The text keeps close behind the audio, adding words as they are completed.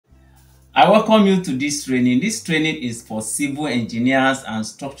I welcome you to this training. This training is for civil engineers and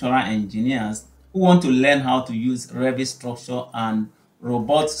structural engineers who want to learn how to use Revit structure and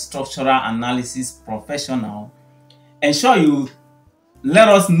robot structural analysis professional. Ensure you let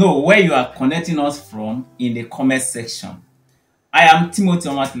us know where you are connecting us from in the comment section. I am Timothy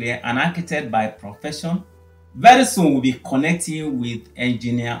Omatle, an architect by profession. Very soon we'll be connecting with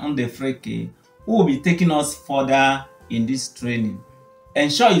engineer Ndefreke, who will be taking us further in this training.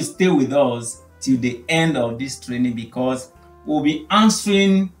 Ensure you stay with us till the end of this training because we'll be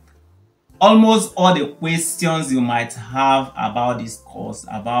answering almost all the questions you might have about this course,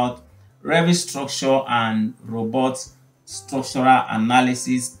 about Revit structure and robot structural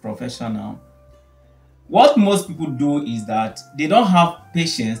analysis professional. What most people do is that they don't have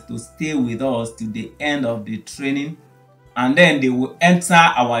patience to stay with us till the end of the training, and then they will enter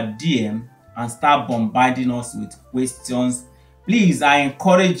our DM and start bombarding us with questions. Please, I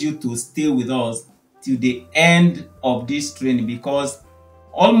encourage you to stay with us till the end of this training because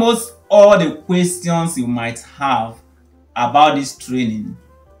almost all the questions you might have about this training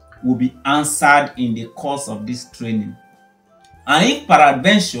will be answered in the course of this training. And if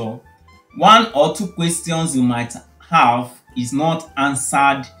peradventure one or two questions you might have is not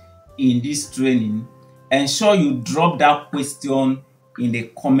answered in this training, ensure you drop that question in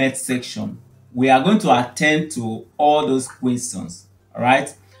the comment section. We are going to attend to all those questions. All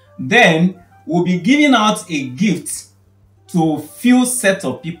right. Then we'll be giving out a gift to few set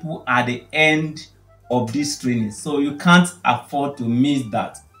of people at the end of this training, so you can't afford to miss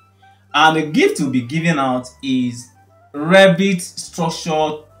that. And the gift we'll be giving out is Revit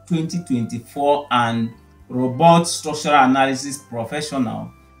Structure 2024 and Robot Structural Analysis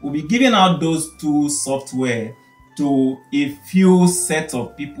Professional. We'll be giving out those two software to a few set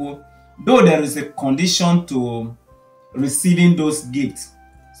of people, though there is a condition to receiving those gifts.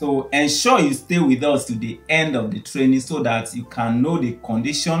 So ensure you stay with us to the end of the training so that you can know the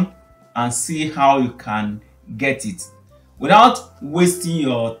condition and see how you can get it. Without wasting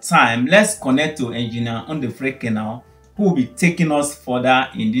your time, let's connect to Engineer Ndefreke now, who will be taking us further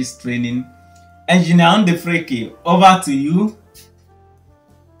in this training. Engineer Ndefreke, over to you.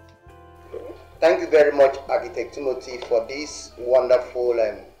 Thank you very much, Architect Timothy, for this wonderful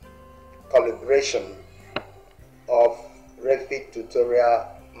collaboration of Revit tutorial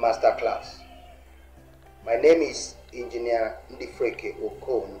masterclass. My name is Engineer Ndefreke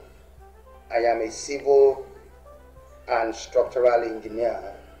Okon. I am a civil and structural engineer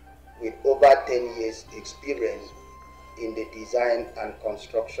with over 10 years experience in the design and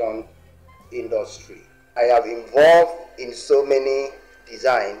construction industry. I have involved in so many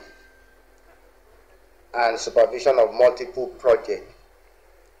designs and supervision of multiple projects.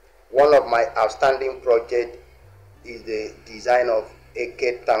 One of my outstanding projects is the design of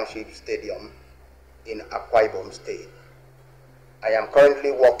Eke Township Stadium in Akwa Ibom State. I am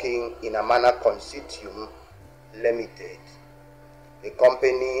currently working in Amana Consortium Limited, a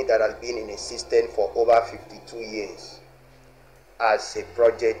company that has been in existence for over 52 years as a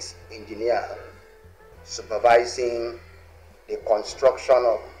project engineer, supervising the construction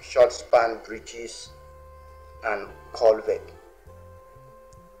of short span bridges and culvert.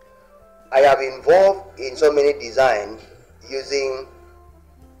 I have involved in so many designs using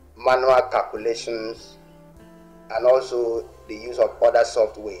manual calculations and also the use of other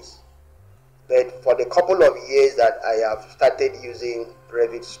softwares. But for the couple of years that I have started using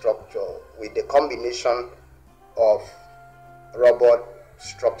Revit structure with the combination of robot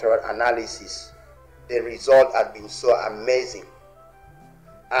structural analysis, the result has been so amazing.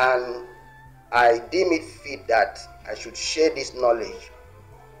 And I deem it fit that I should share this knowledge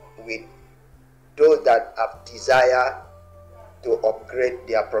with those that have desire to upgrade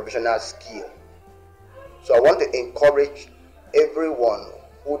their professional skill. So I want to encourage everyone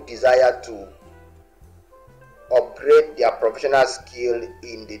who desire to upgrade their professional skill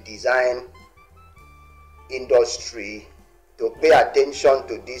in the design industry to pay attention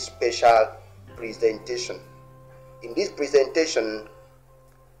to this special presentation. In this presentation,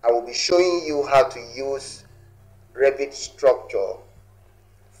 I will be showing you how to use Revit structure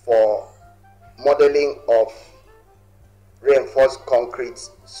for modeling of reinforced concrete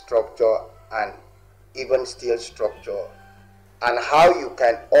structure and even steel structure, and how you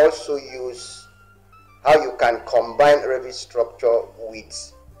can also use, how you can combine Revit structure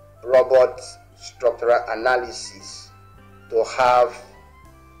with robot structural analysis to have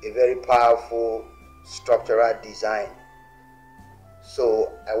a very powerful structural design.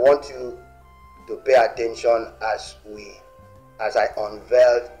 So I want you to pay attention as I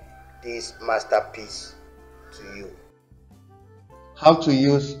unveil this masterpiece to you. How to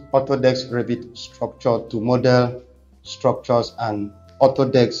use Autodesk Revit structure to model structures and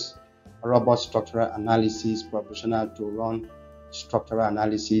Autodesk robot structural analysis professional to run structural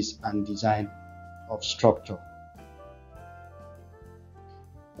analysis and design of structure.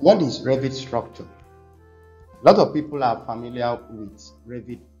 What is Revit structure? A lot of people are familiar with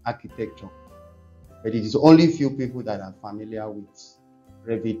Revit architecture, but it is only few people that are familiar with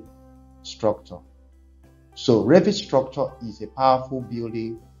Revit structure. So Revit structure is a powerful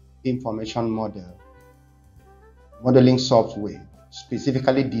building information modeling software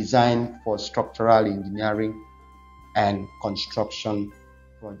specifically designed for structural engineering and construction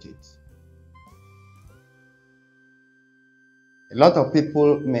projects. A lot of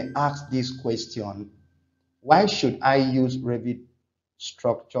people may ask this question: why should I use Revit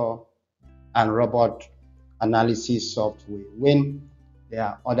structure and robot analysis software when there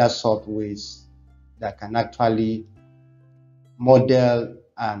are other softwares that can actually model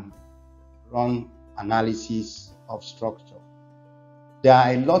and run analysis of structure? There are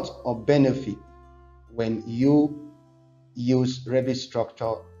a lot of benefits when you use Revit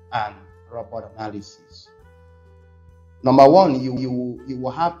structure and robot analysis. Number one, you will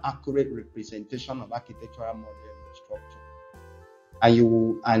have accurate representation of architectural model and structure,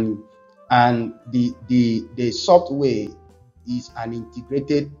 and the software is an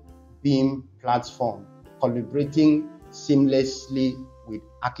integrated BIM platform collaborating seamlessly with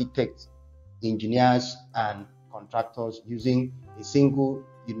architects, engineers, and contractors using a single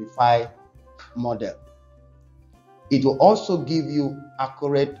unified model. It will also give you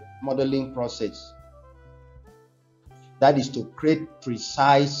accurate modeling process, that is to create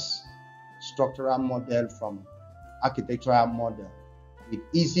precise structural model from architectural model with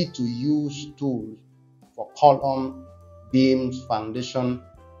easy to use tools for column, beams, foundation,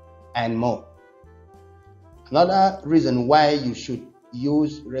 and more. Another reason why you should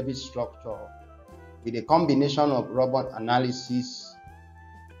use Revit structure with a combination of robot analysis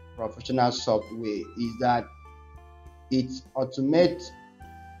professional software is that it automates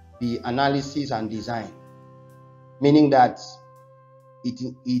the analysis and design, meaning that it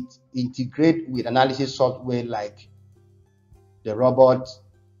integrates with analysis software like the robot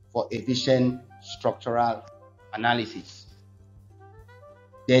for efficient structural analysis.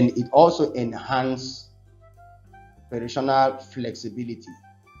 Then it also enhances operational flexibility,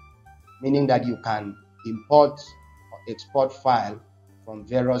 meaning that you can import or export files from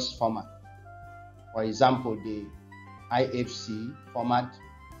various formats. For example, the IFC format.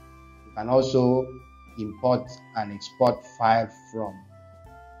 You can also import and export files from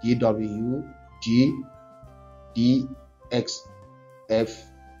DWG, DXF,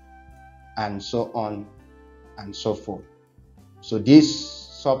 and so on and so forth. So this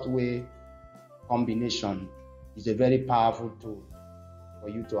software combination is a very powerful tool for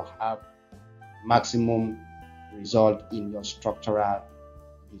you to have maximum result in your structural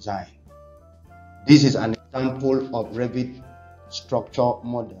design. This is an example of Revit structure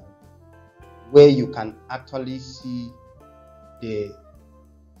model where you can actually see the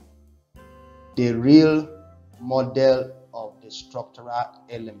real model of the structural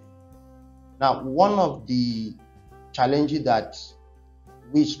element. Now, one of the challenges that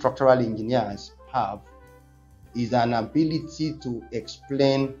we structural engineers have is an ability to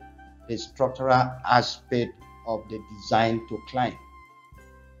explain the structural aspect of the design to client.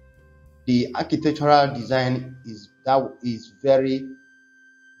 The architectural design is very,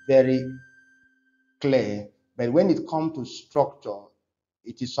 very clear, but when it comes to structure,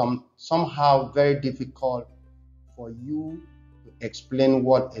 it is somehow very difficult for you to explain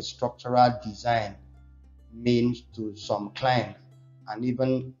what a structural design means to some client and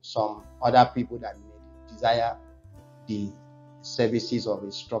even some other people that may desire the services of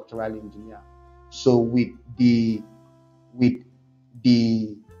a structural engineer. So with the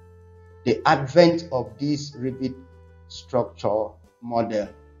advent of this Revit structure model,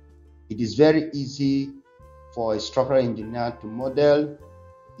 it is very easy for a structural engineer to model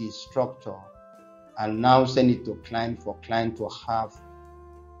the structure and now send it to client for client to have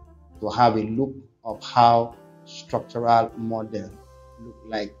a look of how structural model look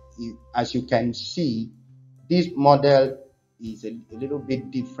like. As you can see, this model is a little bit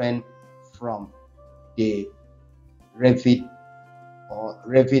different from the Revit or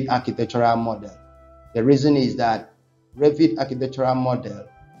Revit architectural model. The reason is that Revit architectural model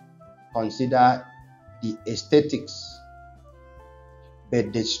consider the aesthetics,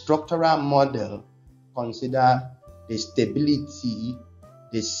 but the structural model consider the stability,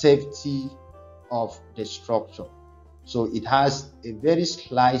 the safety of the structure. So it has a very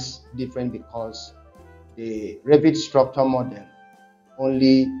slight difference because the Revit structure model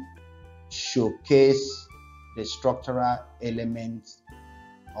only showcase the structural elements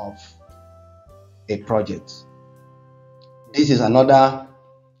of a project. This is another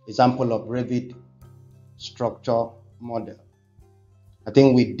example of Revit structure model. I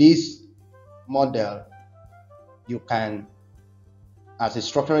think with this model, you can, as a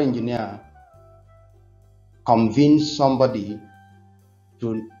structural engineer, convince somebody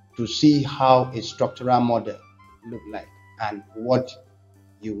to see how a structural model look like and what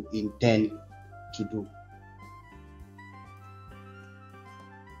you intend to do.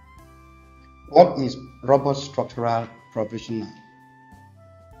 What is Robot Structural Professional?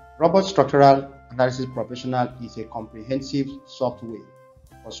 Robot Structural Analysis Professional is a comprehensive software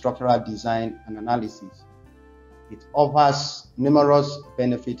for structural design and analysis. It offers numerous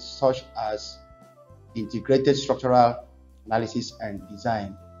benefits such as integrated structural analysis and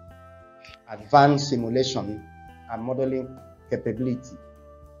design, advanced simulation and modeling capability,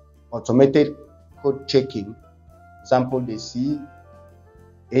 automated code checking, example the C,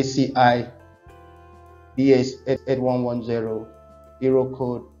 ACI, BS8110,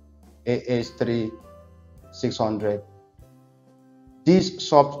 Eurocode, AS3600. This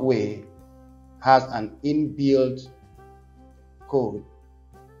software has an inbuilt code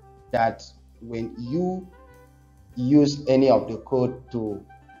that when you use any of the code to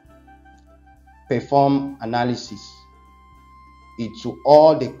perform analysis,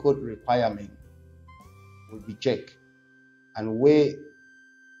 all the code requirement will be checked, and where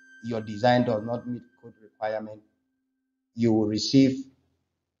your design does not meet code requirement, you will receive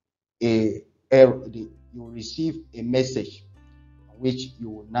a message which you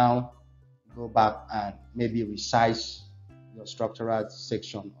will now go back and maybe resize your structural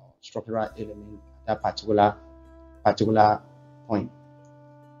section or structural element at that particular point.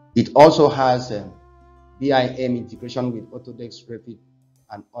 It also has BIM integration with Autodesk Revit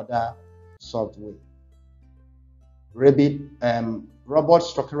and other software. Revit Robot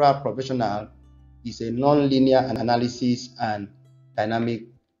Structural Professional is a non-linear analysis and dynamic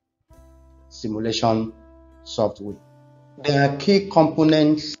simulation software. There are key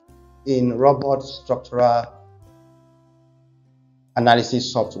components in robot structural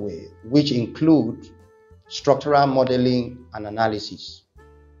analysis software, which include structural modeling and analysis,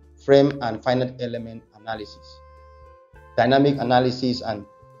 frame and finite element analysis, dynamic analysis and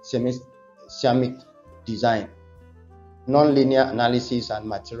seismic design, non-linear analysis and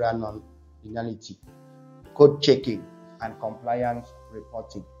material non-linearity, code checking and compliance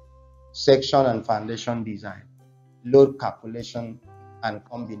reporting, section and foundation design, load calculation and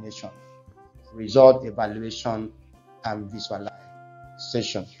combination, result evaluation and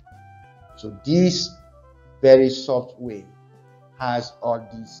visualization. So this very software has all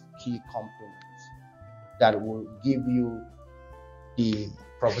these key components that will give you the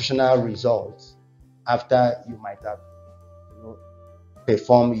professional results after you might have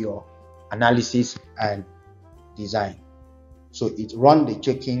performed your analysis and design. So it runs the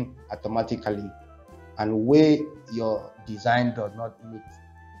checking automatically, and where your design does not meet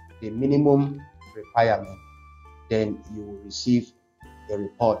the minimum requirement, then you will receive a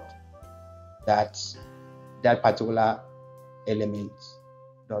report that that particular element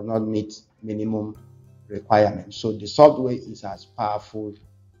does not meet minimum requirement. So the software is as powerful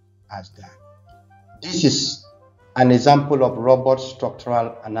as that. This is an example of robot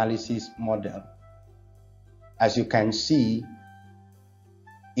structural analysis model. As you can see,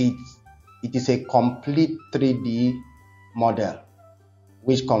 it is a complete 3D model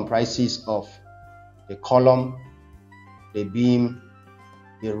which comprises of the column, the beam,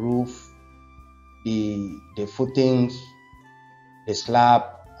 the roof, the footings, the slab,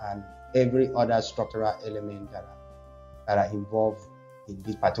 and every other structural element that are involved in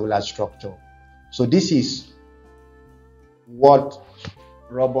this particular structure. So this is what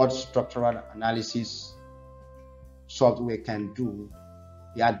robot structural analysis software can do.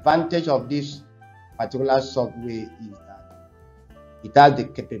 The advantage of this particular software is that it has the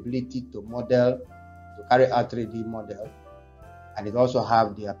capability to model, to carry out 3D model, and it also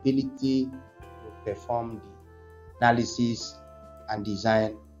has the ability to perform the analysis and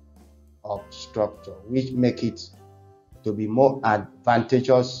design of structure, which make it to be more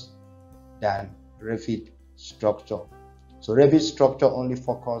advantageous than Revit structure. So Revit structure only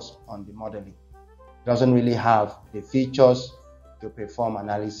focus on the modeling. It doesn't really have the features to perform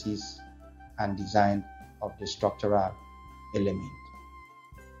analysis and design of the structural element.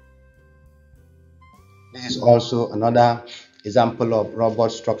 This is also another example of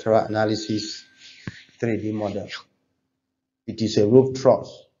robot structural analysis 3D model. It is a roof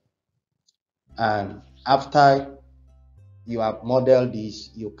truss, and after you have modeled this,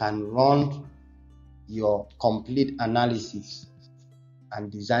 you can run your complete analysis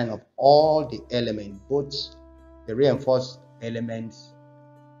and design of all the elements, both the reinforced elements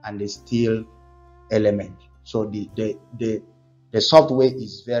and the steel element. So the software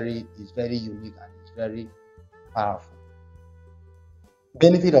is very unique and it's very powerful.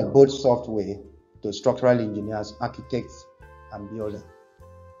 Benefit of both software to structural engineers, architects, and builders.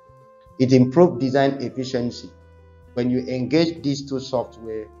 It improves design efficiency. When you engage these two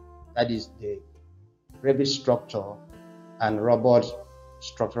software, that is the Revit structure and robot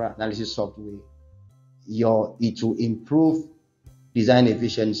structural analysis software, it will improve design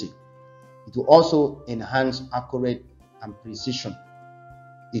efficiency. It will also enhance accuracy and precision.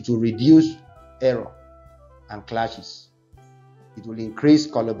 It will reduce error and clashes. It will increase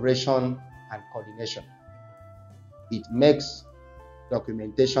collaboration and coordination. It makes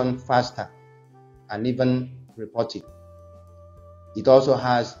documentation faster and even reporting. It also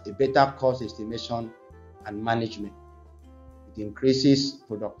has a better cost estimation and management. It increases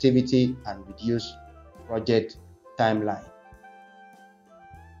productivity and reduces project timeline.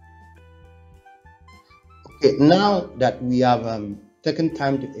 Okay, now that we have taken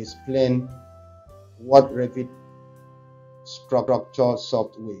time to explain what Revit structure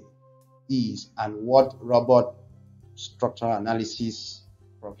software is and what robot structural analysis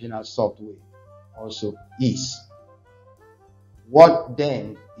professional software also is, what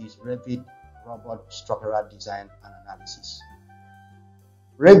then is Revit robot structural design and analysis?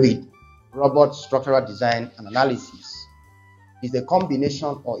 Revit robot structural design and analysis is a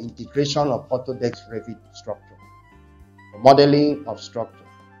combination or integration of Autodesk Revit structure, the modeling of structure,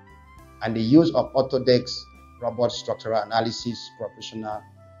 and the use of Autodesk robot structural analysis professional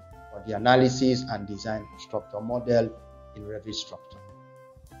for the analysis and design of structure model in Revit structure.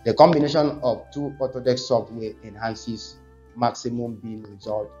 The combination of two Autodesk software enhances maximum beam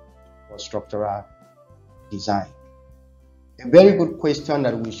result for structural design. A very good question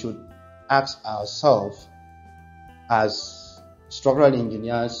that we should ask ourselves as structural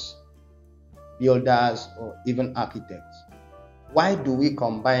engineers, builders, or even architects: why do we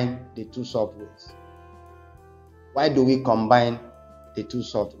combine the two softwares? Why do we combine the two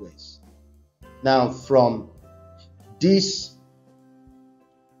softwares? Now, from this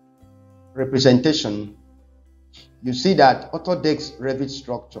representation, you see that Autodesk Revit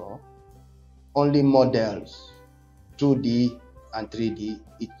structure only models 2D and 3D.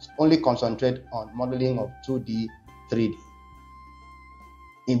 It only concentrates on modeling of 2D, 3D.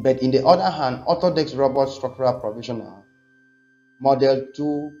 But in the other hand, Autodesk Robot Structural Professional model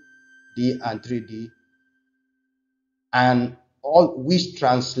 2D and 3D, and all which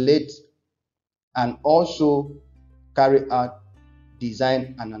translate and also carry out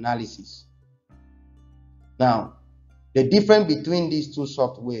design and analysis. Now, the difference between these two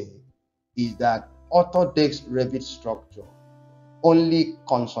software is that Autodesk Revit structure only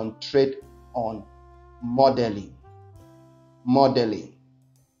concentrate on modeling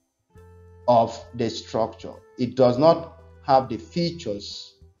of the structure. It does not have the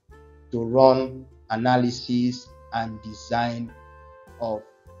features to run analysis and design of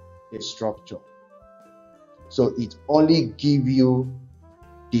the structure. So it only gives you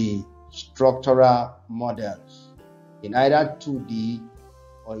the structural models in either 2D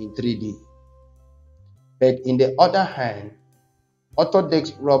or in 3D. But in the other hand,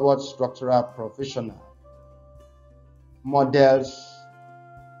 Autodesk Robot Structural Professional models,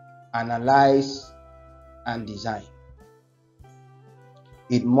 analyze, and design.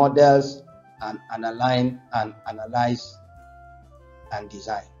 It models and analyze and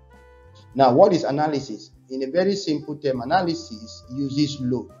design. Now, what is analysis? In a very simple term, analysis uses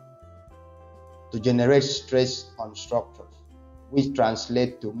load to generate stress on structures, which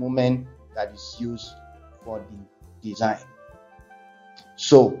translate to moment that is used for the design.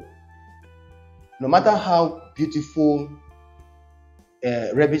 So, no matter how beautiful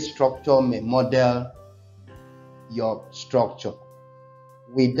a Revit structure may model your structure,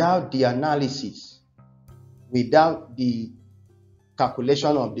 without the analysis, without the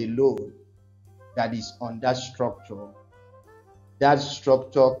calculation of the load that is on that structure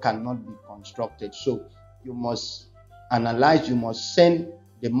cannot be constructed. So you must analyze, you must send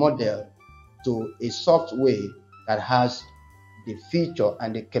the model to a software that has the feature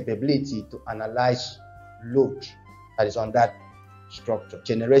and the capability to analyze load that is on that structure,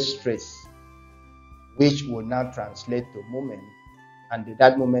 generate stress, which will now translate to moment, and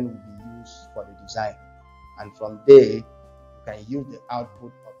that moment will be used for the design. And from there, you can use the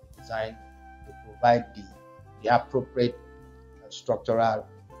output of the design to provide the appropriate structural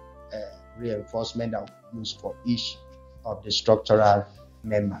reinforcement that will be used for each of the structural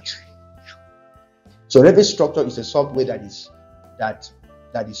members. So Revit Structure is a software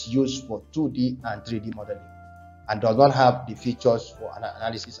that is used for 2D and 3D modeling and does not have the features for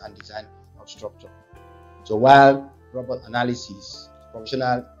analysis and design of structure. So while robot analysis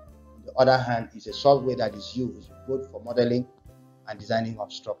professional, on the other hand, is a software that is used both for modeling and designing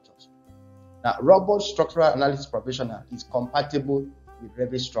of structures. Now, robot structural analysis professional is compatible with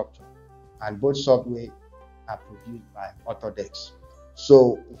Revit Structure, and both software are produced by Autodesk.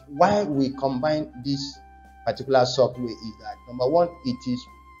 So why we combine this particular software is that, number one,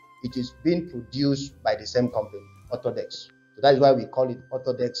 it is being produced by the same company, Autodesk. So that is why we call it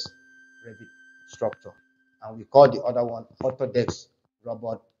Autodesk Revit Structure, and we call the other one Autodesk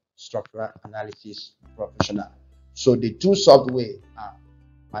Robot Structural Analysis Professional. So the two software are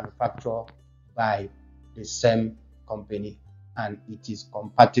manufactured by the same company, and it is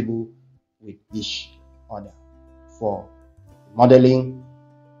compatible with each other for modeling,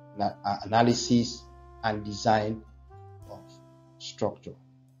 analysis, and design of structure.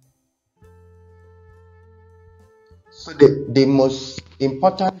 So the most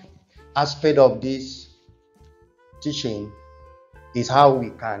important aspect of this teaching is how we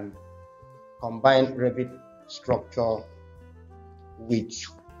can combine Revit Structure with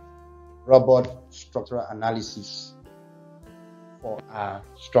robot structural analysis for our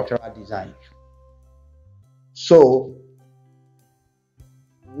structural design. So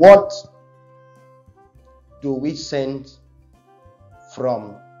what do we send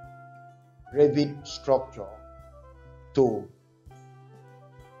from Revit Structure to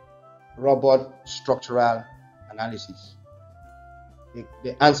robot structural analysis?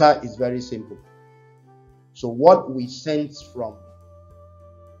 The answer is very simple. So what we send from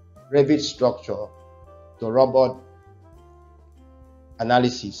Revit Structure to robot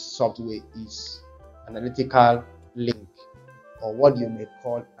analysis software is analytical link, or what you may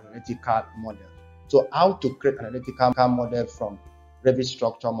call analytical model. So how to create an analytical model from Revit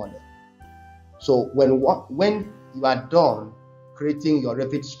Structure model? So when you are done creating your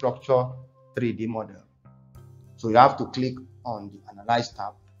Revit Structure 3D model, so you have to click on the Analyze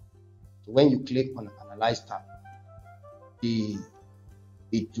tab. So when you click on the Analyze tab,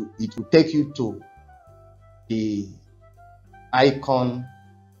 it will take you to the icon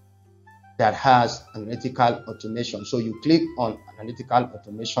that has analytical automation. So you click on analytical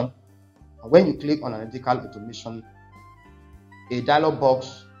automation, and when you click on analytical automation, a dialog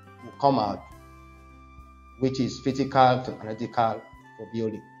box will come out, which is physical to analytical for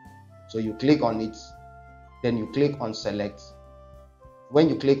building. So you click on it, then you click on select. When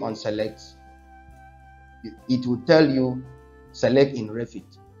you click on select, it will tell you select in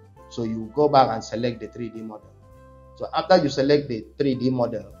Revit. So you go back and select the 3D model. So after you select the 3D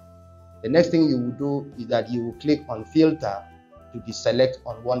model, the next thing you will do is that you will click on filter to deselect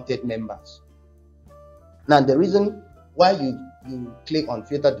unwanted members. Now the reason why you click on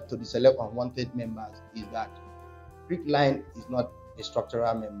filter to deselect unwanted members is that brick line is not a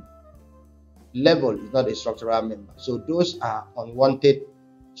structural member, level is not a structural member, so those are unwanted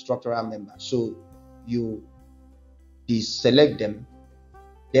structural members. So you deselect them.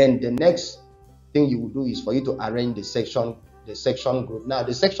 Then the next thing you will do is for you to arrange the section group. Now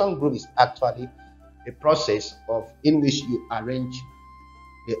the section group is actually a process in which you arrange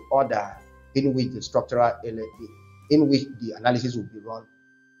the order in which the structural element, in which the analysis will be run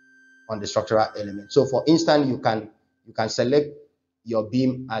on the structural element. So for instance, you can select your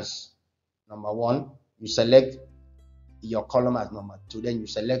beam as number 1, you select your column as number 2, then you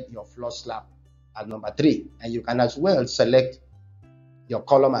select your floor slab as number 3, and you can as well select your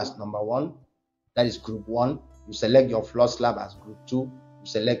column as number 1, that is group 1, you select your floor slab as group 2, you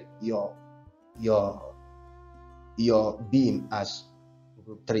select your beam as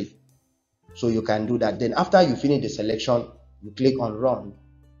group 3. So you can do that. Then after you finish the selection, you click on run.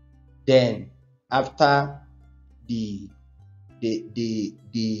 Then after the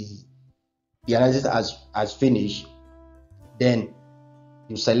analysis has finished, then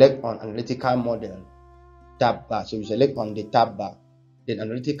you select on analytical model tab bar. So you select on the tab bar, then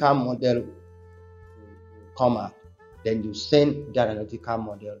analytical model will come out. Then you send that analytical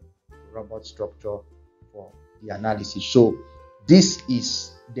model to robot structure for the analysis. So this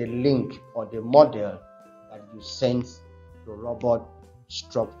is the link or the model that you send to robot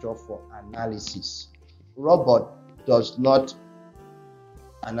structure for analysis. Robot does not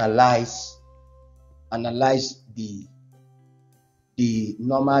analyze the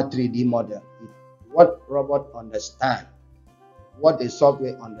normal 3D model. What robot understand, what the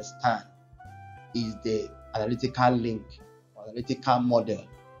software understand, is the analytical link or analytical model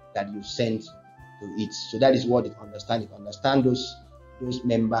that you send to it. So that is what it understands. It understands those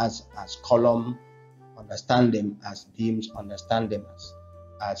members as column, understand them as beams, understand them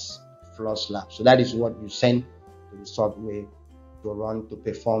as floor slab. So that is what you send to the software to run to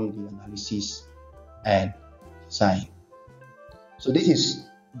perform the analysis and design. So this is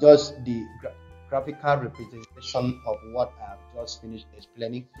just the graphical representation of what I have just finished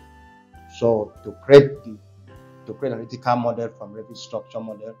explaining. So to create analytical model from Revit structure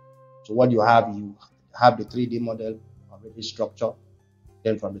model. So what you have the 3D model of Revit structure.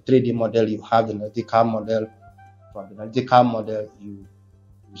 Then from the 3D model, you have the analytical model. From the analytical model, you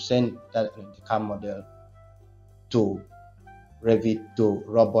send that analytical model to Revit to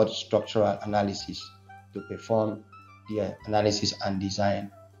robot structural analysis to perform the analysis and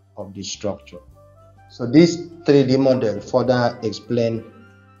design of the structure. So this 3D model further explain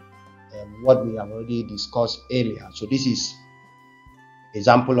what we have already discussed earlier. So this is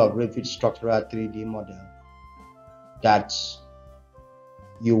example of Revit structural 3D model that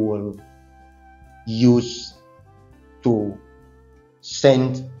you will use to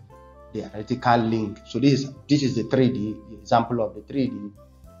send the analytical link. So this is the 3D, the example of the 3D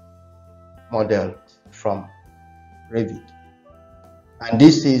model from Revit. And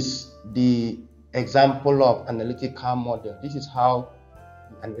this is the example of analytical model. This is how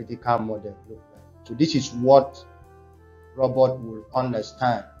the analytical model looks like. So this is what robot will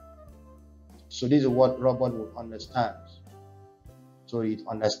understand. So this is what robot will understand. So it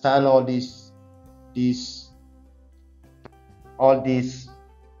understands all these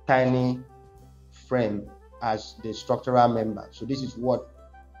tiny frame as the structural member. So this is what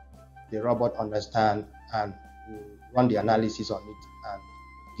the robot understands and will run the analysis on it and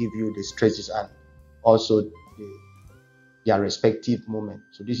give you the stresses and also their respective moment.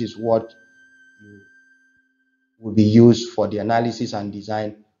 So this is what will be used for the analysis and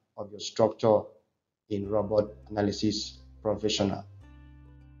design of your structure in Robot Analysis Professional.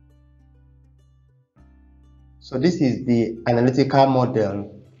 So this is the analytical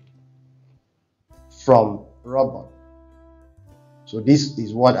model from Robot. So this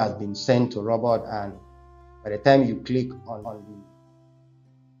is what has been sent to Robot, and by the time you click on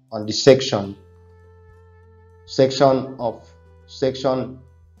the section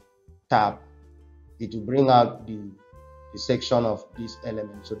tab, it will bring out the section of this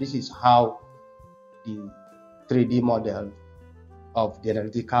element. So this is how the 3D model of the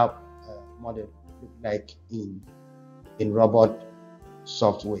analytical model look like in Robot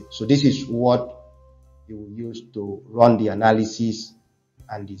software. So this is what you will use to run the analysis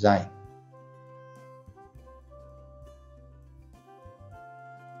and design.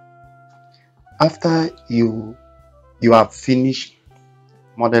 After you have finished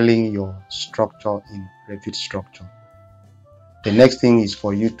modeling your structure in Revit structure, the next thing is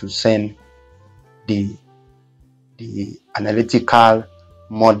for you to send the analytical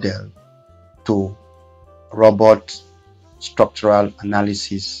model to Robot Structural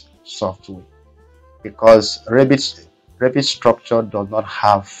Analysis software, because Revit structure does not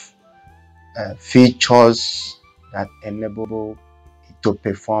have features that enable it to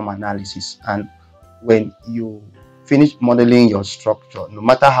perform analysis. And when you finish modeling your structure, no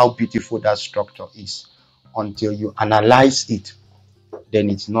matter how beautiful that structure is, until you analyze it, then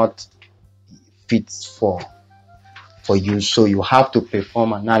it's not fit for you. So you have to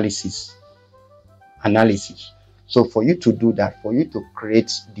perform analysis. So for you to do that, for you to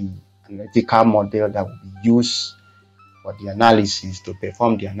create the analytical model that will be used for the analysis, to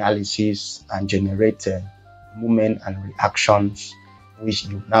perform the analysis and generate movement and reactions, which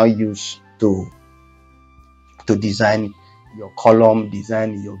you now use to design your column,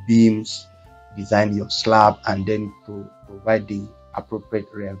 design your beams, design your slab, and then to provide the appropriate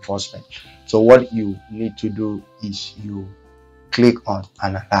reinforcement. So what you need to do is you click on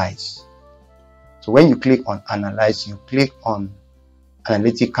Analyze. So when you click on Analyze, you click on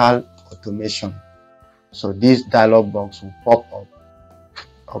Analytical Automation. So this dialog box will pop up.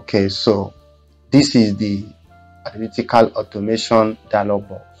 Okay, so this is the Analytical Automation dialog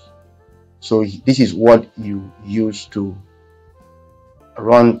box. So this is what you use to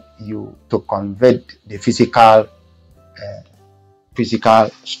convert the physical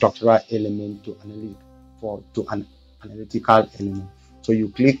structural element to an analytical element. So you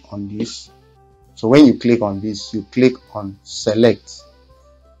click on this. So when you click on this, you click on Select.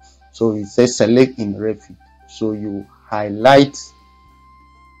 So it says Select in Revit. So you highlight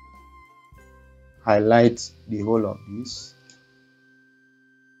the whole of this.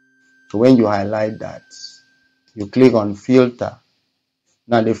 So when you highlight that, you click on Filter.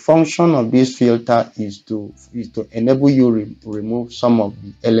 Now the function of this filter is to enable you to remove some of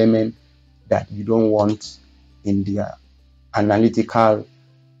the elements that you don't want in the analytical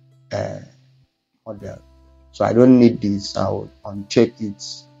model. So I don't need this. I will uncheck it.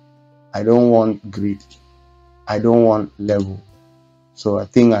 I don't want grid. I don't want level. So I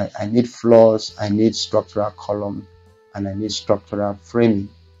think I need floors, I need structural column, and I need structural framing.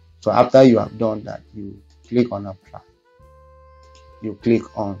 So after you have done that, you click on apply. You click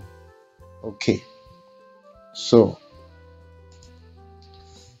on OK. So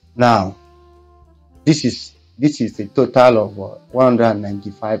now this is a total of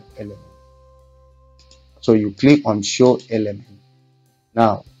 195 elements. So you click on show element.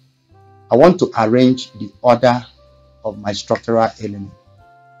 Now I want to arrange the order of my structural element.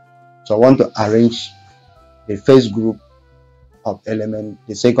 So I want to arrange the first group of element,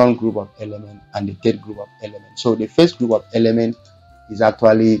 the second group of element, and the third group of element. So the first group of element is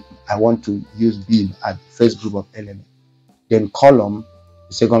actually, I want to use beam as the first group of element. Then column,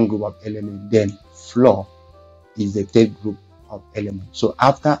 the second group of element. Then floor is the third group of element. So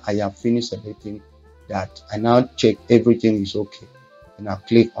after I have finished selecting that, I now check everything is okay, and I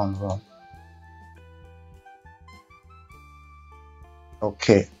click on run.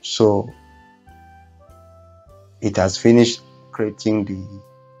 Okay, so it has finished creating the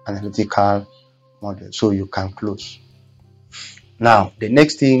analytical model, so you can close. Now the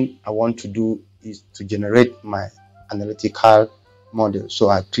next thing I want to do is to generate my analytical model. So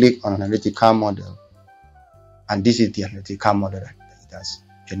I click on analytical model, and this is the analytical model that it has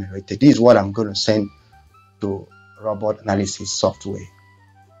generated. This is what I'm going to send to robot analysis software.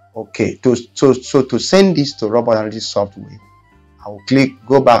 Okay, so to send this to robot analysis software, I will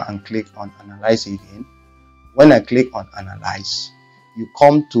go back and click on analyze again. When I click on analyze, you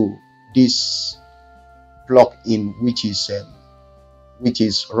come to this plug-in which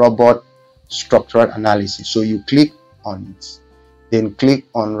is robot structural analysis. So you click on it, then click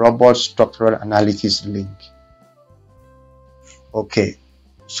on robot structural analysis link. Okay,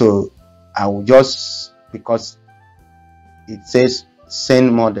 so I will just, because it says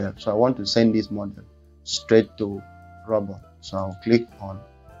send model, so I want to send this model straight to robot, so I'll click on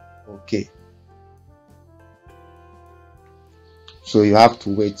OK. So you have to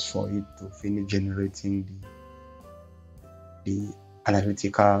wait for it to finish generating the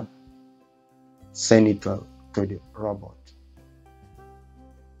analytical, send it to the robot.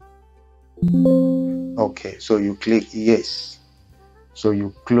 Okay, so you click yes. So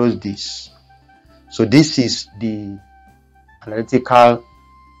you close this. So this is the analytical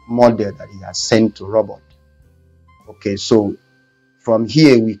model that it has sent to robot. Okay, so from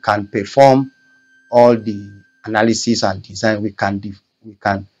here we can perform all the analysis and design. We can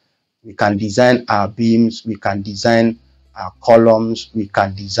design our beams, we can design our columns, we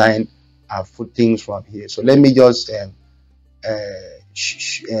can design our footings from here. So let me just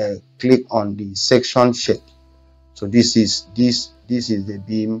click on the section shape. So this is the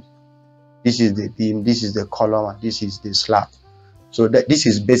beam, this is the beam, this is the column, and this is the slab. So this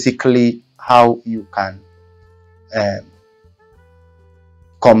is basically how you can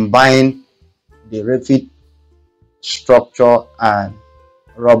combine the Revit structure and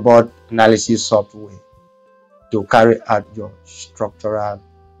robot analysis software to carry out your structural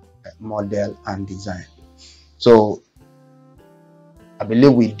model and design. So I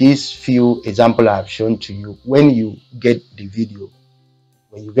believe with these few examples I have shown to you, when you get the video,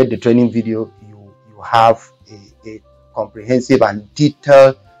 when you get the training video, you have a comprehensive and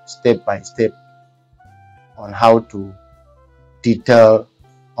detailed step-by-step on how to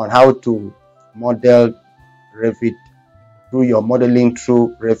model Revit, do your modeling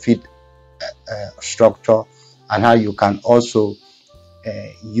through Revit structure, and how you can also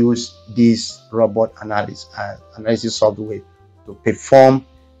use this robot analysis software to perform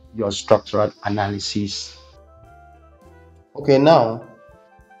your structural analysis. Okay, now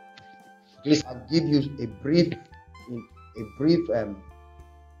please, I'll give you a brief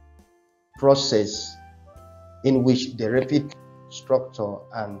process in which the Revit structure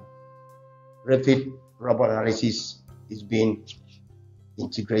and Revit robot analysis is being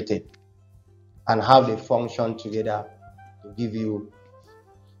integrated, and how they function together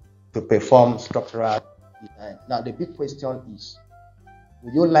to perform structural design. Now the big question is,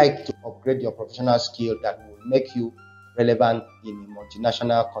 would you like to upgrade your professional skill that will make you relevant in a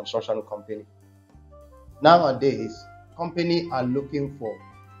multinational construction company? Nowadays, companies are looking for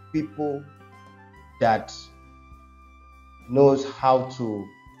people that knows how to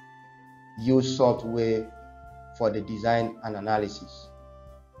use software for the design and analysis.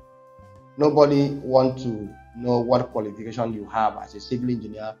 Nobody wants to know what qualification you have as a civil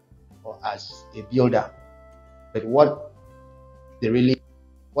engineer or as a builder, but what they really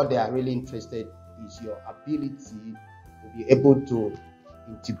what they are really interested is your ability to be able to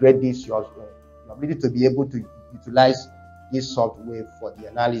integrate this, your ability to be able to utilize this software for the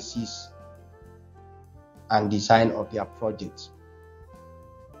analysis and design of their projects.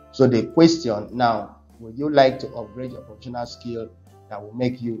 So the question now, would you like to upgrade your professional skill that will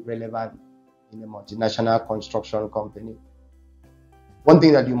make you relevant in a multinational construction company? One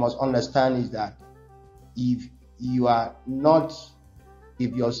thing that you must understand is that if your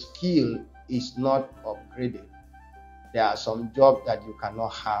skill is not upgraded, there are some jobs that you cannot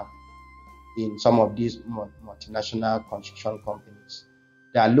have in some of these multinational construction companies.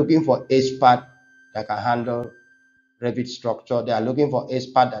 They are looking for experts that can handle Revit structure. They are looking for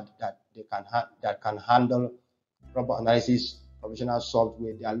experts that can handle robot analysis professional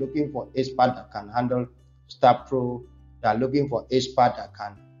software. They are looking for experts that can handle Star Pro. They are looking for experts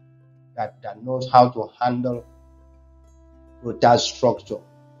that knows how to handle rotor structure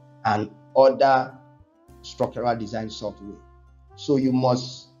and other structural design software. So you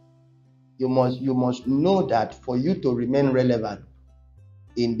must know that for you to remain relevant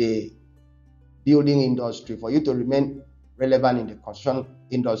in the building industry, for you to remain relevant in the construction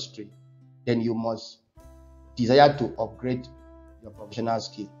industry, then you must desire to upgrade your professional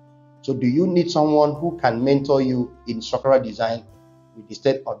skill. So do you need someone who can mentor you in structural design with the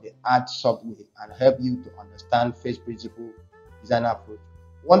state-of-the-art software and help you to understand first principle design approach?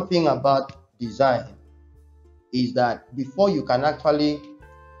 One thing about design is that before you can actually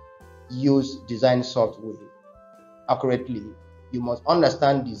use design software accurately, you must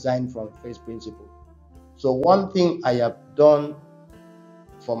understand design from first principle. So one thing I have done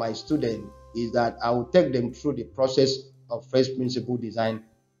for my students is that I will take them through the process of first principle design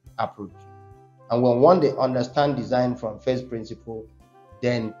approach. And when they understand design from first principle,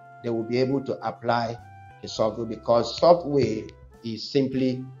 then they will be able to apply the software, because software is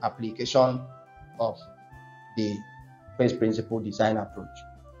simply application of the first principle design approach.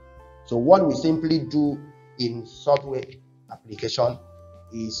 So what we simply do in software application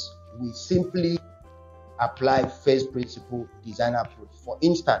is we simply apply first principle design approach. For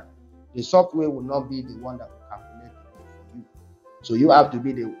instance, the software will not be the one that will calculate the load for you. So you have to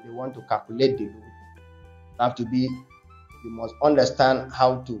be the one to calculate the load. You must understand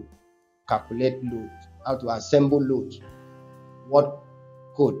how to calculate load, how to assemble load, what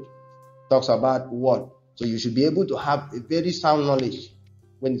code talks about what. So you should be able to have a very sound knowledge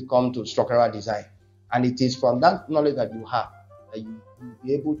when it comes to structural design. And it is from that knowledge that you have that you will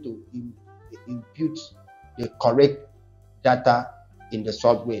be able to impute the correct data in the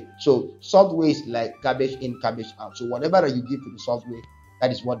software. So software is like garbage in, garbage out. So whatever you give to the software,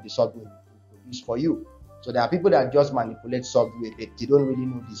 that is what the software will produce for you. So there are people that just manipulate software, but they don't really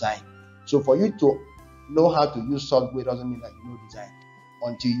know design. So for you to know how to use software doesn't mean that you know design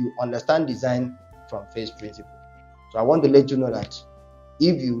until you understand design from first principle. So I want to let you know that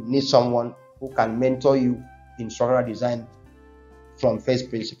if you need someone who can mentor you in structural design from first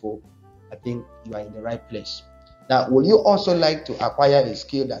principle, I think you are in the right place. Now, would you also like to acquire a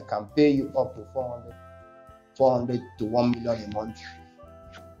skill that can pay you up to 400 to 1 million a month?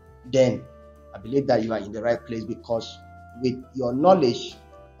 Then I believe that you are in the right place, because with your knowledge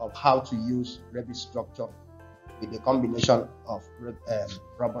of how to use Revit structure with the combination of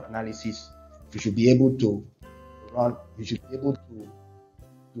robot analysis, you should be able to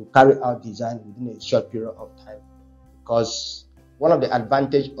carry out design within a short period of time. Because one of the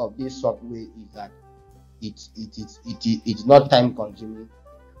advantages of this software is that it's not time consuming.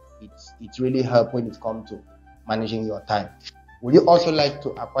 It really helps when it comes to managing your time. Would you also like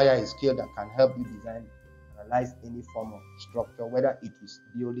to acquire a skill that can help you design, analyze any form of structure, whether it is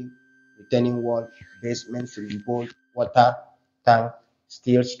building, retaining wall, basement, swimming pool, water tank,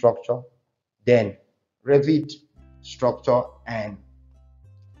 steel structure? Then Revit structure and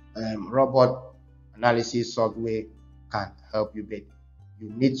robot analysis software can help you, but you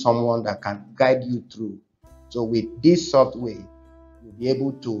need someone that can guide you through. So with this software, you'll be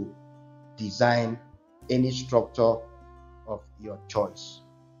able to design any structure of your choice.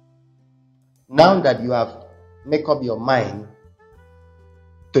 Now that you have made up your mind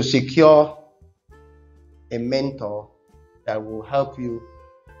to secure a mentor that will help you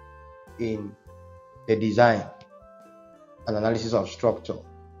in the design and analysis of structure,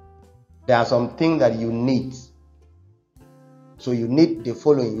 there are some things that you need. So you need the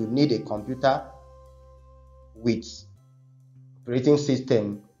following: you need a computer with operating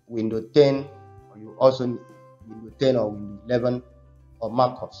system Windows 10, or you also need Windows 10 or Windows 11 or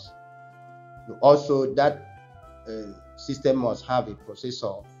MacOS. You also, that system must have a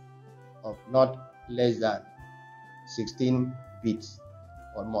processor of not less than 16 bits.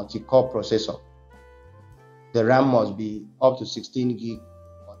 or multi-core processor. The RAM must be up to 16 gig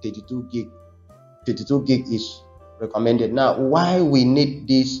or 32 gig. 32 gig is recommended. Now, why we need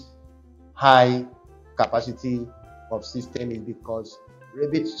this high capacity of system is because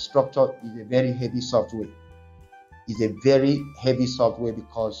Revit structure is a very heavy software. It's a very heavy software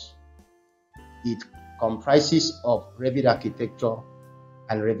because it comprises of Revit architecture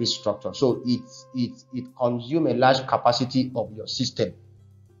and Revit structure. So it consumes a large capacity of your system.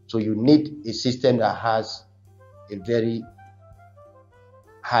 So you need a system that has a very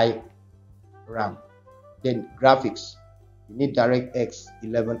high RAM. Then graphics, you need DirectX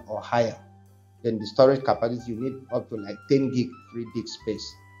 11 or higher. Then the storage capacity, you need up to like 10 gig free disk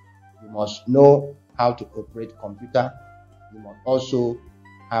space. You must know how to operate computer. You must also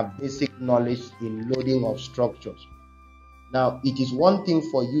have basic knowledge in loading of structures. Now, it is one thing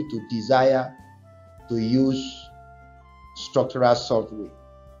for you to desire to use structural software.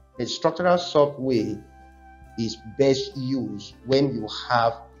 The structural software is best used when you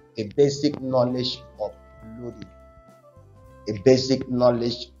have a basic knowledge of loading. A basic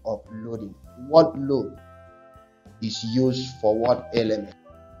knowledge of loading. What load is used for what element?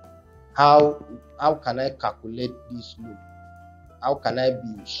 How can I calculate this load? How can I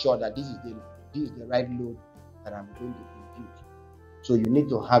be sure that this is the right load that I'm going to impute? So you need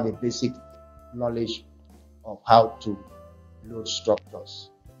to have a basic knowledge of how to load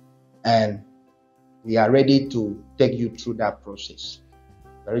structures, and we are ready to take you through that process.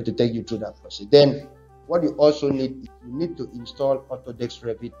 Then what you also need, you need to install Autodesk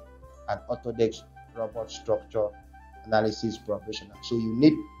Revit and Autodesk Robot Structure Analysis Professional. So you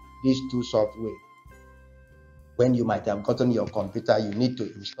need these two software. When you might have gotten your computer, you need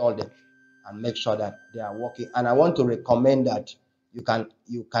to install them and make sure that they are working. And I want to recommend that you can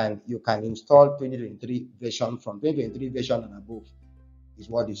install 2023 version. From 2023 version and above is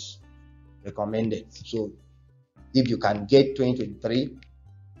what is recommended. So if you can get 2023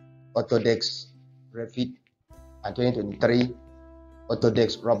 Autodesk Revit and 2023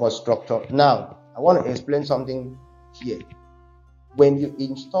 Autodesk Robot Structure. Now, I want to explain something here. When you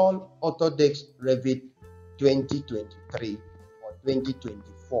install Autodesk Revit 2023 or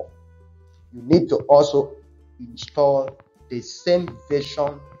 2024, you need to also install the same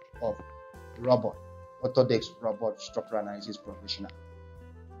version of Autodesk Robot Structure Analysis Professional.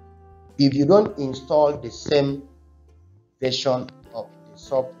 If you don't install the same version of the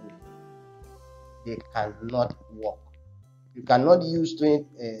software, they cannot work. You cannot use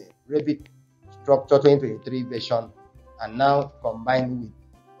Revit Structure 2023 version and now combine with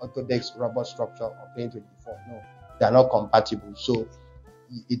Autodesk Robot Structure of 2024. No, they are not compatible. So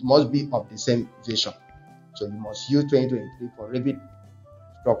it must be of the same version. So you must use 2023 for Revit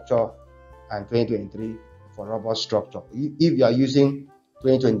Structure and 2023 for Robot Structure. If you are using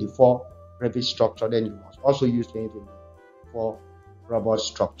 2024 Revit Structure, then you must also use 2024 Robot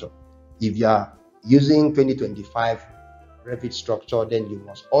Structure. If you are using 2025 Revit Structure, then you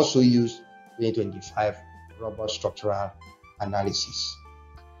must also use 2025 Robot Structural Analysis.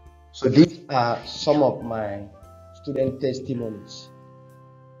 So these are some of my student testimonies.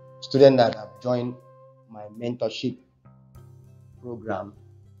 Students that have joined my mentorship program.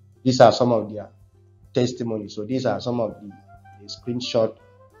 These are some of their testimonies. So these are some of the screenshots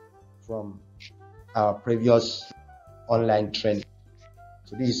from our previous online training.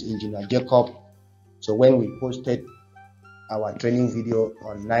 So this is Engineer Jacob. So when we posted our training video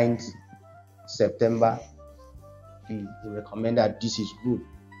on 9th September, he recommended that this is good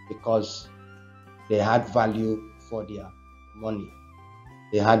because they had value for their money.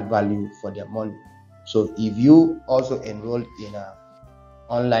 So if you also enrolled in an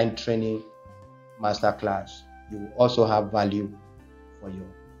online training masterclass, you will also have value for your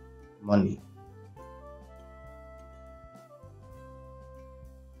money.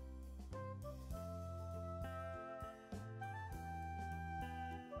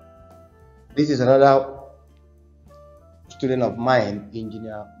 This is another student of mine,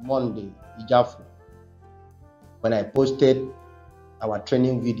 Engineer Monday Ijafu. When I posted our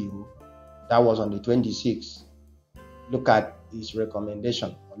training video, that was on the 26th, look at his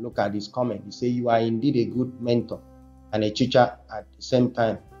recommendation or look at his comment. He said, "You are indeed a good mentor and a teacher at the same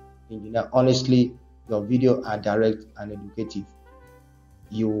time. Engineer, honestly, your videos are direct and educative.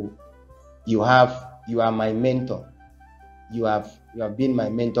 You are my mentor. You have been my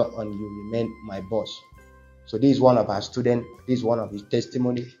mentor and you remain my boss." So this is one of our students. This is one of his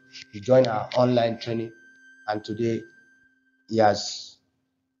testimony. He joined our online training and today he has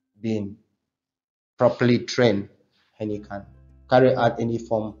been properly trained and he can carry out any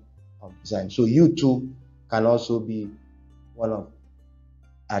form of design. So you too can also be one of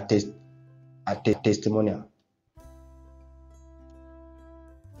a testimonial.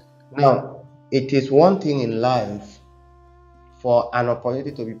 Now, it is one thing in life for an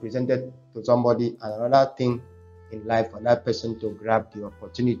opportunity to be presented to somebody, and another thing in life for that person to grab the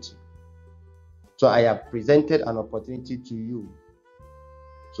opportunity. So I have presented an opportunity to you.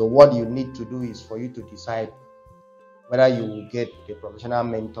 So what you need to do is for you to decide whether you will get a professional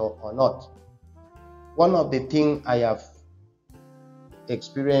mentor or not. One of the things I have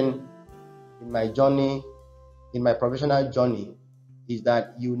experienced in my journey, in my professional journey, is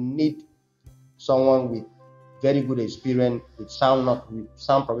that you need someone with very good experience, with sound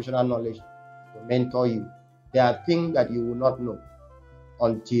professional knowledge to mentor you. There are things that you will not know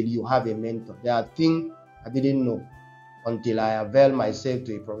until you have a mentor. There are things I didn't know until I avail myself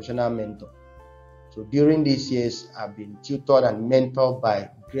to a professional mentor. So during these years, I've been tutored and mentored by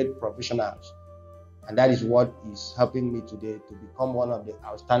great professionals. And that is what is helping me today to become one of the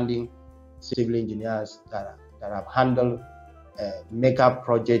outstanding civil engineers that have handled mega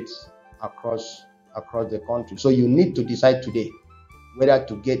projects across the country. So you need to decide today whether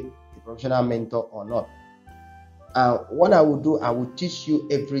to get a professional mentor or not. What I will do, I will teach you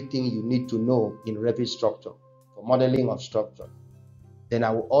everything you need to know in Revit structure for modeling of structure. Then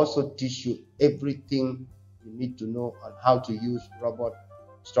I will also teach you everything you need to know on how to use robot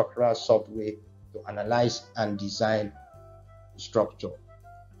structural software to analyze and design structure.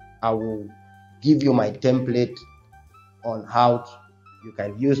 I will give you my template on how you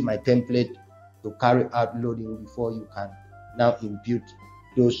can use my template to carry out loading before you can now impute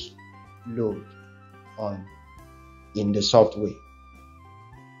those loads in the software.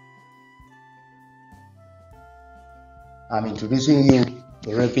 I'm introducing you to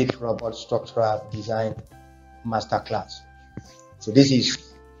Revit Robot Structural Design Masterclass. So this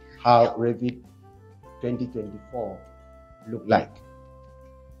is how Revit 2024 look like.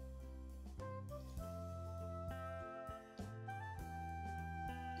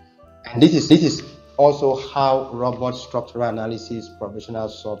 And this is also how robot structural analysis professional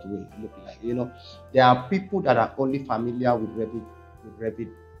software look like. You know, there are people that are only familiar with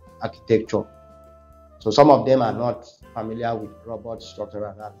Revit architecture. So some of them are not familiar with robot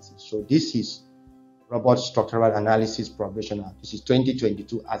structural analysis. So this is robot structural analysis professional. This is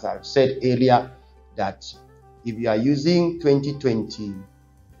 2022. As I've said earlier, that if you are using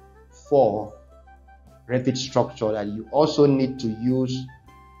 2024 Revit structure, that you also need to use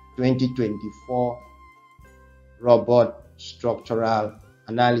 2024 robot structural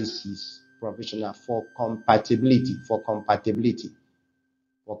analysis professional for compatibility.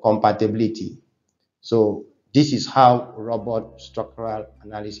 So this is how robot structural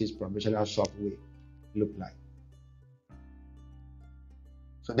analysis professional software look like.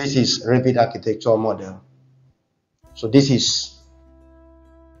 So this is Revit architecture model. So this is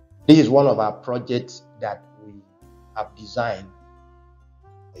one of our projects that we have designed.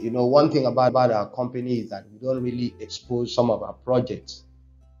 You know, one thing about our company is that we don't really expose some of our projects.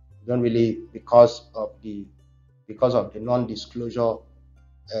 We don't really, because of the non-disclosure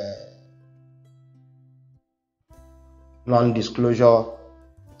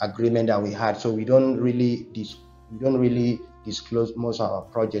agreement that we had. So we don't really disclose most of our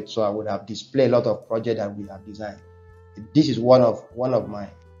projects. So I would have displayed a lot of projects that we have designed. This is one of my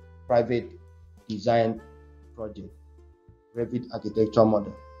private design projects, Revit architecture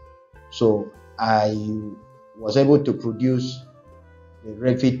model. So I was able to produce the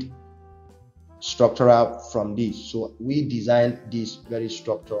Revit structural from this. So we designed this very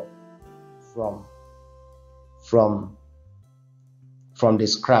structure from the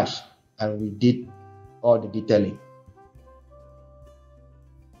scratch, and we did all the detailing.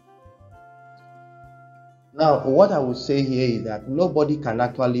 Now, what I would say here is that nobody can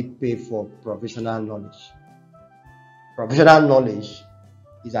actually pay for professional knowledge. Professional knowledge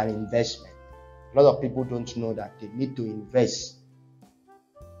is an investment. A lot of people don't know that they need to invest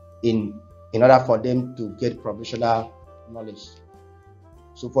in order for them to get professional knowledge.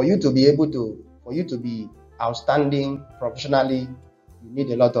 So for you to be outstanding professionally, you need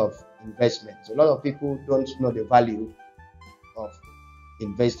a lot of investment. So a lot of people don't know the value of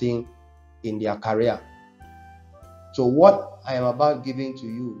investing in their career. So what I am about giving to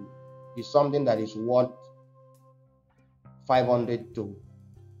you is something that is worth 500 to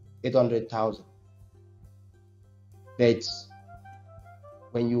 800,000. But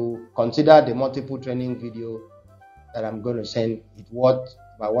when you consider the multiple training video that I'm going to send, it's worth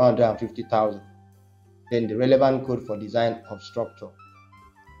about 150,000. Then the relevant code for design of structure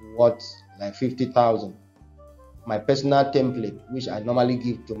worth like 50,000. My personal template, which I normally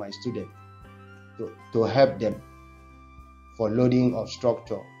give to my students to help them for loading of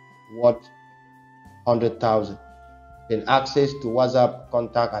structure worth 100,000. Then access to WhatsApp,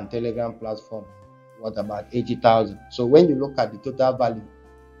 contact, and Telegram platform worth about 80,000. So when you look at the total value,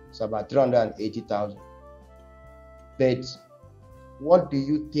 it's about 380,000. But what do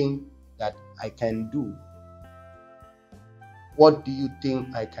you think that I can do? What do you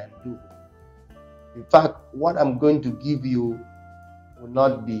think I can do? In fact, what I'm going to give you will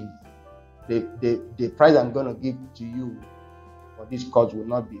not be the price I'm going to give to you for this course will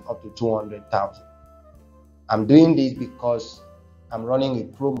not be up to 200,000. I'm doing this because I'm running a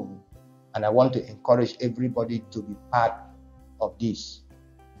promo and I want to encourage everybody to be part of this.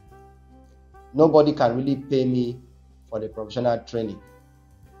 Nobody can really pay me for the professional training,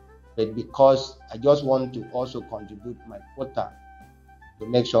 but because I just want to also contribute my quota to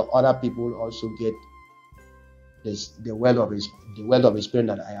make sure other people also get the wealth of experience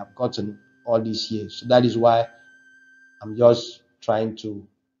that I have gotten all these years. So that is why I'm just trying to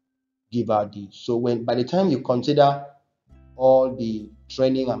give out this. So by the time you consider all the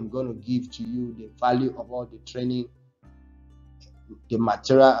training I'm going to give to you, the value of all the training, the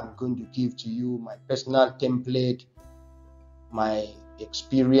material I'm going to give to you, my personal template, my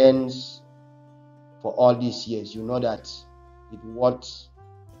experience for all these years, you know that it's worth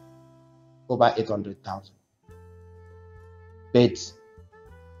over 800,000. But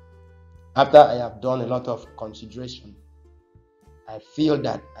after I have done a lot of consideration, I feel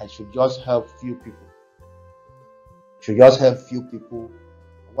that I should just help few people.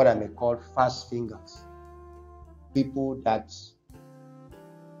 What I may call fast fingers. People that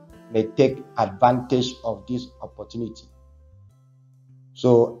may take advantage of this opportunity.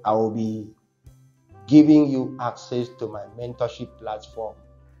 So I will be giving you access to my mentorship platform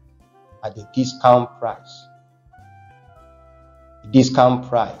at a discount price.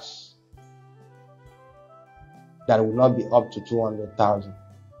 That will not be up to 200,000.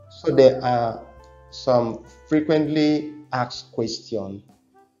 So there are some frequently asked questions.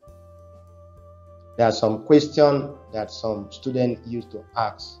 There are some questions that some students used to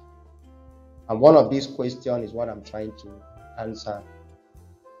ask. And one of these questions is what I'm trying to answer.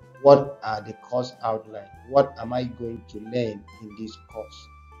 What are the course outline? What am I going to learn in this course?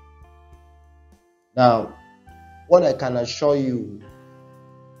 Now, what I can assure you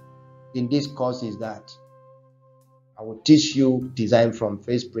in this course is that I will teach you design from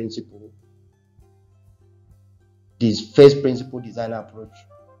first principle. This first principle design approach.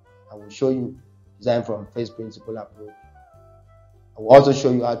 I will show you design from first principle approach. I will also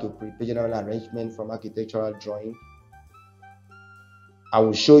show you how to prepare general arrangement from architectural drawing. I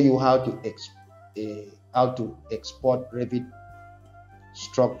will show you how to export Revit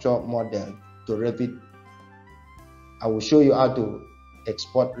structure model to Revit. I will show you how to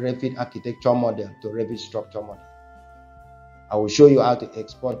export Revit architecture model to Revit structure model. I will show you how to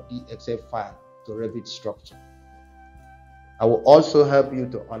export the Excel file to Revit structure. I will also help you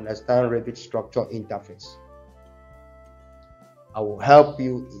to understand Revit structure interface. I will help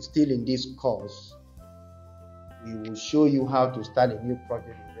you still in this course. We will show you how to start a new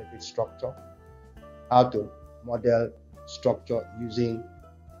project in Revit structure, how to model structure using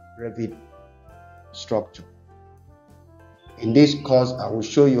Revit structure. In this course, I will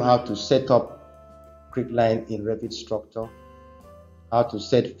show you how to set up creep line in Revit structure, how to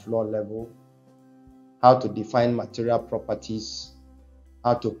set floor level, how to define material properties,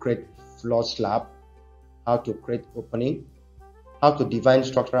 how to create floor slab, how to create opening, how to define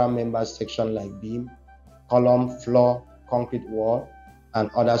structural members section like beam, column, floor, concrete wall, and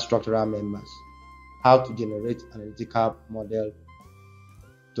other structural members, how to generate analytical model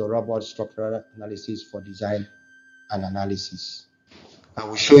to robot structural analysis for design and analysis. I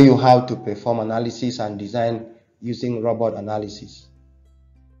will show you how to perform analysis and design using robot analysis.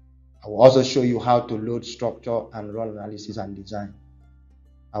 I will also show you how to load structure and run analysis and design.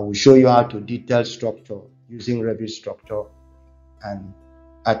 I will show you how to detail structure using Revit structure and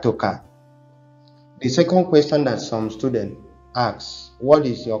AutoCAD. The second question that some students ask, what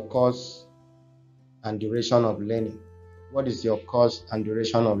is your course and duration of learning? What is your course and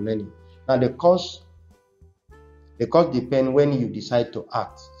duration of learning? Now the course depends when you decide to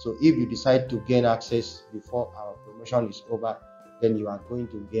act. So if you decide to gain access before our promotion is over, then you are going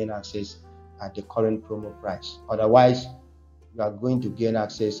to gain access at the current promo price. Otherwise, you are going to gain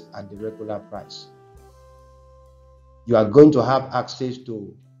access at the regular price. You are going to have access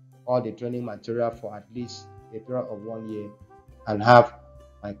to all the training material for at least a period of 1 year and have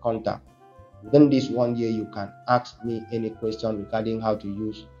my contact. Within this 1 year, you can ask me any question regarding how to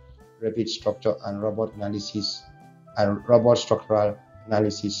use Revit structure and robot analysis and robot structural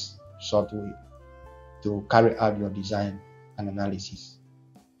analysis software to carry out your design and analysis.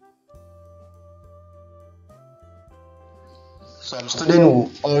 Some students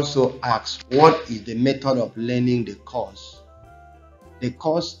will also ask, what is the method of learning the course? The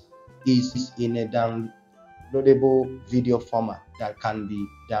course is in a downloadable video format that can be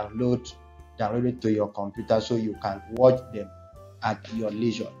downloaded to your computer, so you can watch them at your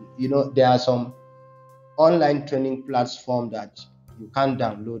leisure. You know, there are some online training platforms that you can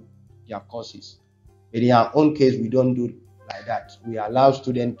download their courses. But in our own case, we don't do like that. We allow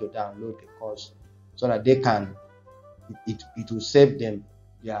students to download the course so that they can, it will save them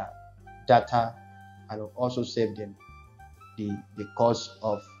their data and will also save them the cost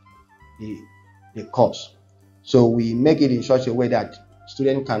of the course. So we make it in such a way that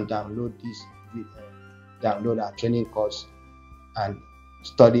students can download our training course and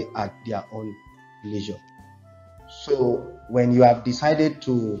study at their own leisure. So when you have decided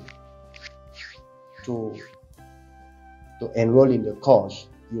to enroll in the course,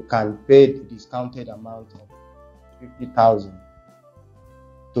 you can pay the discounted amount of 50,000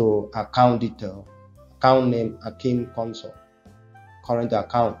 to account detail, account name Akim Consult, current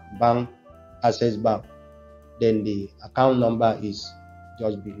account Bank Access Bank. Then the account number is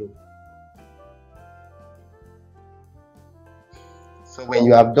just below. So when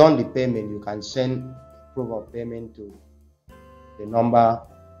you have done the payment, you can send proof of payment to the number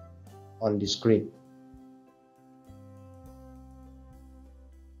on the screen: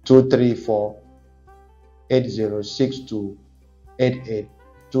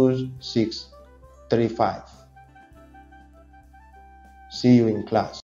 234-8062-882635. See you in class.